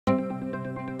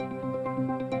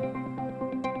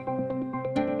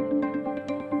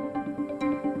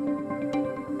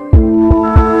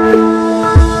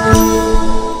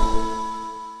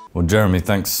Jeremy,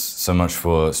 thanks so much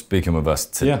for speaking with us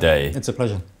today. Yeah, it's a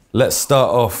pleasure. Let's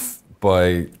start off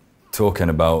by talking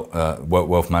about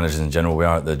wealth managers in general. We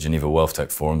are at the Geneva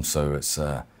WealthTech Forum, so it's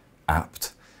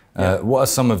apt. What are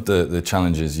some of the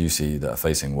challenges you see that are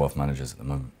facing wealth managers at the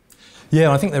moment?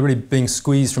 Yeah, I think they're really being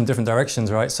squeezed from different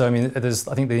directions, right? So, I mean, there's,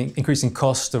 I think, the increasing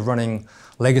cost of running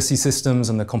legacy systems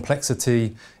and the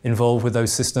complexity involved with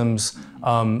those systems,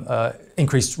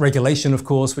 increased regulation, of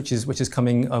course, which is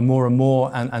coming more and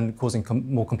more and causing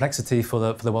more complexity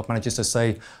for the wealth managers to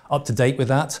stay up to date with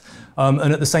that.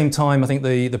 And at the same time, I think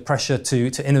the pressure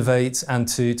to innovate and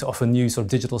to offer new sort of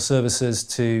digital services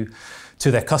to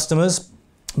their customers,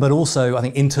 but also, I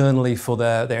think, internally for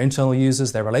their internal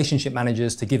users, their relationship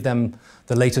managers, to give them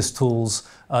the latest tools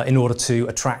in order to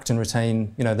attract and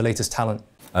retain, the latest talent.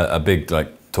 A big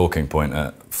talking point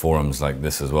at forums like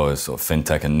this as well is sort of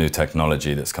fintech and new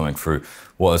technology that's coming through.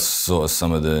 What are sort of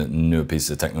some of the newer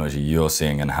pieces of technology you're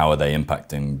seeing, and how are they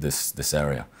impacting this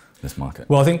area, this market?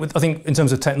 Well, I think in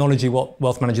terms of technology, what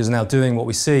wealth managers are now doing, what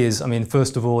we see is, I mean,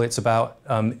 first of all, it's about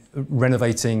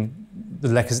renovating the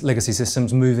legacy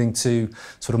systems, moving to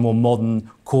sort of more modern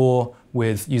core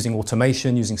with using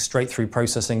automation, using straight-through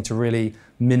processing to really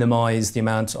minimize the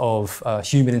amount of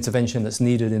human intervention that's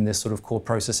needed in this sort of core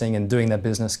processing and doing their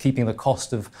business, keeping the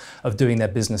cost of doing their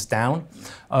business down.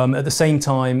 At the same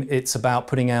time, it's about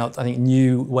putting out, I think,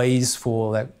 new ways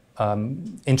for their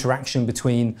interaction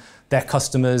between their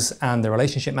customers and their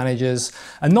relationship managers,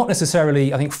 and not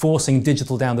necessarily, I think, forcing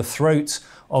digital down the throat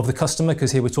of the customer,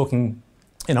 because here we're talking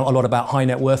a lot about high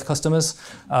net worth customers.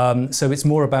 So it's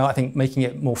more about, I think, making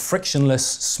it more frictionless,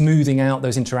 smoothing out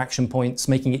those interaction points,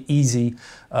 making it easy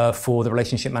for the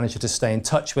relationship manager to stay in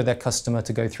touch with their customer,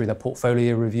 to go through their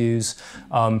portfolio reviews,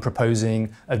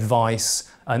 proposing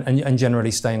advice, and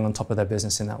generally staying on top of their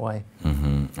business in that way.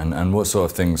 Mm-hmm. And what sort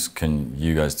of things can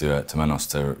you guys do at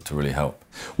Temenos to really help?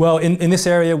 Well, in this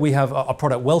area, we have a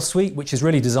product WealthSuite, which is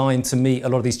really designed to meet a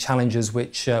lot of these challenges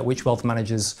which wealth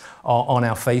managers are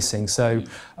now facing. So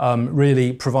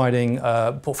really providing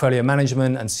portfolio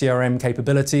management and CRM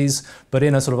capabilities, but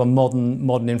in a sort of a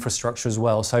modern infrastructure as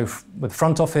well. So with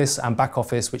front office and back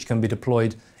office, which can be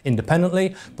deployed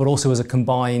independently, but also as a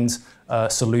combined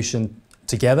solution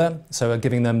together, so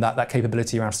giving them that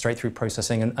capability around straight-through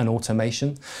processing and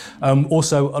automation.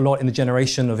 Also a lot in the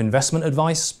generation of investment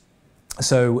advice,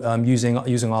 so using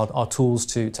our tools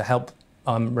to help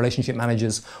relationship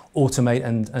managers automate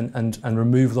and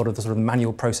remove a lot of the sort of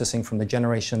manual processing from the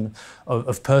generation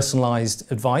of personalized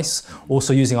advice.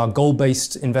 Also using our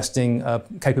goal-based investing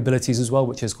capabilities as well,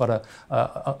 which is quite a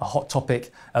hot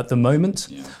topic at the moment.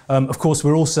 Yeah. Of course,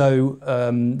 we're also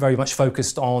very much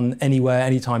focused on anywhere,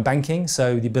 anytime banking.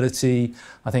 So the ability,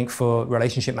 I think, for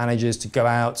relationship managers to go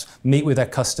out, meet with their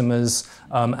customers,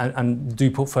 and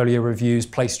do portfolio reviews,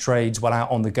 place trades while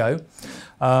out on the go.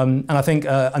 And I think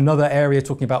another area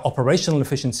talking about operational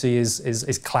efficiency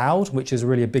is cloud, which is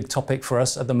really a big topic for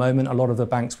us at the moment. A lot of the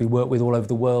banks we work with all over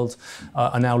the world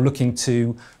are now looking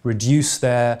to reduce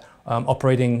their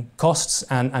operating costs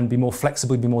and be more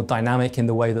flexible, be more dynamic in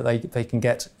the way that they can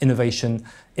get innovation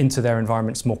into their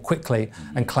environments more quickly.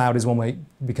 And cloud is one way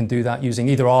we can do that, using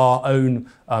either our own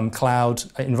cloud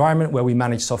environment where we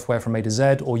manage software from A to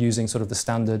Z, or using sort of the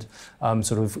standard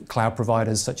sort of cloud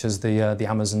providers such as the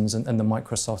Amazons and the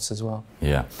Microsofts as well.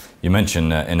 Yeah, you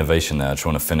mentioned innovation there. I just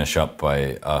want to finish up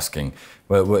by asking,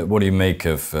 what do you make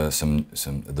of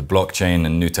the blockchain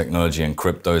and new technology and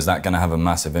crypto? Is that going to have a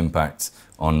massive impact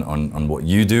on what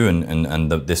you do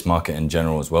and this market in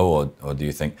general as well, or do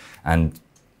you think? And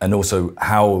also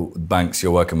how banks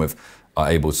you're working with are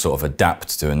able to sort of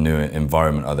adapt to a new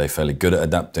environment. Are they fairly good at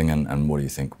adapting, and what do you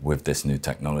think with this new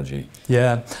technology?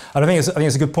 Yeah, and I think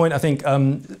it's a good point. I think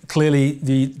clearly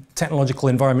the technological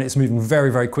environment is moving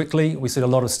very, very quickly. We see a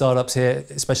lot of startups here,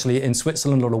 especially in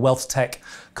Switzerland, a lot of wealth tech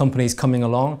companies coming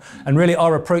along. And really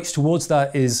our approach towards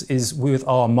that is with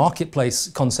our marketplace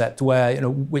concept, where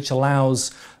which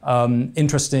allows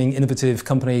interesting, innovative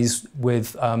companies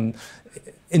with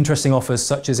interesting offers,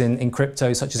 such as in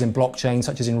crypto, such as in blockchain,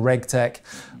 such as in regtech,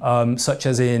 such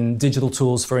as in digital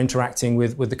tools for interacting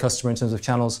with the customer in terms of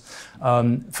channels,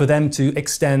 for them to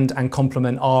extend and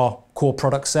complement our core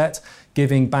product set,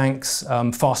 giving banks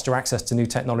faster access to new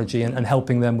technology and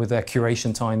helping them with their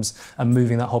curation times and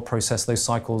moving that whole process, those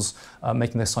cycles,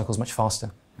 making those cycles much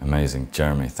faster. Amazing.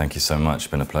 Jeremy, thank you so much.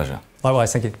 It's been a pleasure.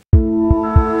 Likewise, thank you.